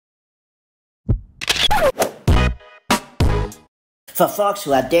For folks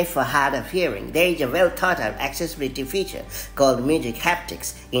who are deaf or hard of hearing, there is a well-thought-out accessibility feature called Music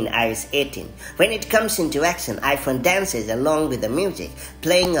Haptics in iOS 18. When it comes into action, iPhone dances along with the music,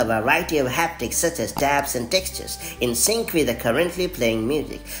 playing a variety of haptics such as taps and textures in sync with the currently playing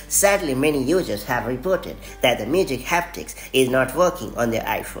music. Sadly, many users have reported that the Music Haptics is not working on their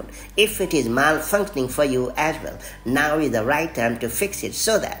iPhone. If it is malfunctioning for you as well, now is the right time to fix it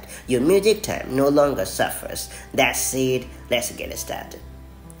so that your music time no longer suffers. That said, let's get started.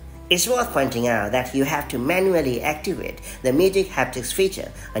 It's worth pointing out that you have to manually activate the Music Haptics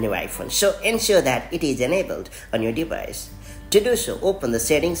feature on your iPhone, so ensure that it is enabled on your device. To do so, open the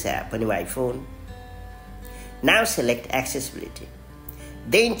Settings app on your iPhone. Now select Accessibility.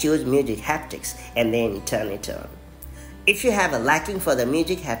 Then choose Music Haptics and then turn it on. If you have a liking for the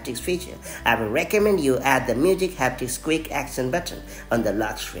Music Haptics feature, I will recommend you add the Music Haptics Quick Action button on the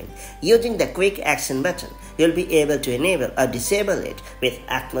lock screen. Using the Quick Action button, you'll be able to enable or disable it with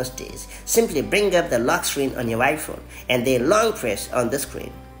utmost ease. Simply bring up the lock screen on your iPhone and then long press on the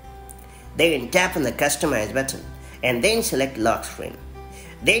screen. Then tap on the Customize button and then select Lock Screen.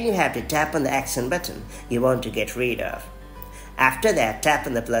 Then you have to tap on the Action button you want to get rid of. After that, tap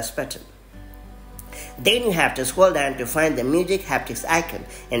on the plus button. Then you have to scroll down to find the Music Haptics icon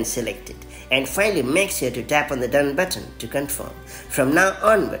and select it. And finally, make sure to tap on the Done button to confirm. From now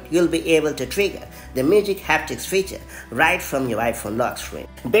onward, you'll be able to trigger the Music Haptics feature right from your iPhone lock screen.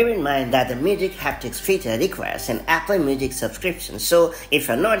 Bear in mind that the Music Haptics feature requires an Apple Music subscription, so if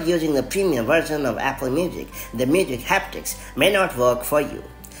you're not using the premium version of Apple Music, the Music Haptics may not work for you.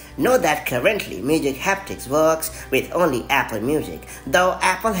 Note that currently Music Haptics works with only Apple Music. Though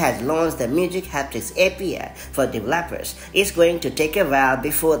Apple has launched the Music Haptics API for developers, it's going to take a while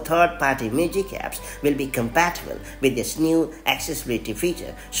before third-party music apps will be compatible with this new accessibility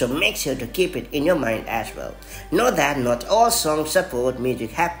feature, so make sure to keep it in your mind as well. Note that not all songs support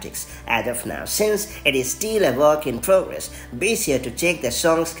Music Haptics as of now. Since it is still a work in progress, be sure to check the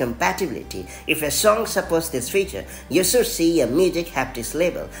song's compatibility. If a song supports this feature, you should see a Music Haptics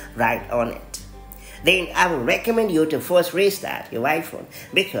label right on it. Then I would recommend you to first restart your iPhone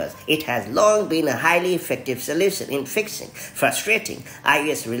because it has long been a highly effective solution in fixing frustrating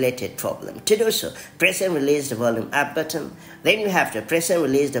iOS related problems. To do so, press and release the volume up button, then you have to press and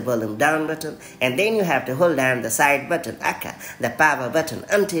release the volume down button, and then you have to hold down the side button, aka the power button,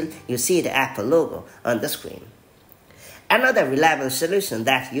 until you see the Apple logo on the screen. Another reliable solution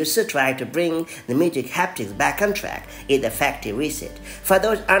that you should try to bring the Music Haptics back on track is the factory reset. For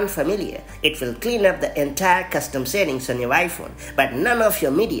those unfamiliar, it will clean up the entire custom settings on your iPhone, but none of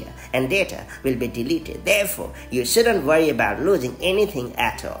your media and data will be deleted. Therefore, you shouldn't worry about losing anything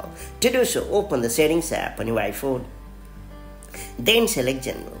at all. To do so, open the Settings app on your iPhone. Then select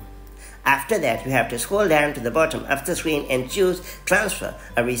General. After that, you have to scroll down to the bottom of the screen and choose Transfer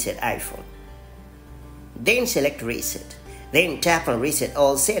or Reset iPhone. Then select Reset. Then tap on Reset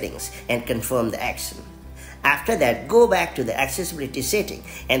All Settings and confirm the action. After that, go back to the accessibility setting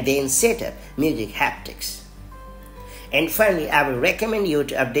and then set up Music Haptics. And finally, I will recommend you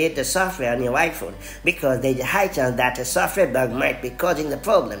to update the software on your iPhone because there is a high chance that a software bug might be causing the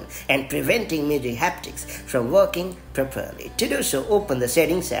problem and preventing Music Haptics from working properly. To do so, open the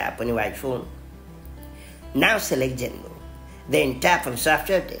Settings app on your iPhone. Now select General. Then tap on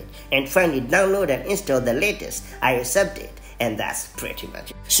Software Update and finally download and install the latest iOS update. And that's pretty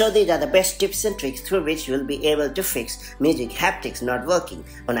much it. So these are the best tips and tricks through which you will be able to fix Music Haptics not working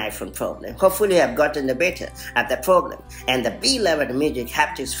on iPhone problem. Hopefully you have gotten the better of the problem and the beloved Music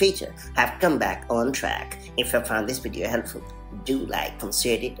Haptics feature have come back on track. If you found this video helpful, do like and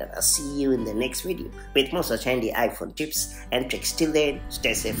share it, and I'll see you in the next video with more such handy iPhone tips and tricks. Till then,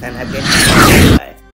 stay safe and happy. Bye.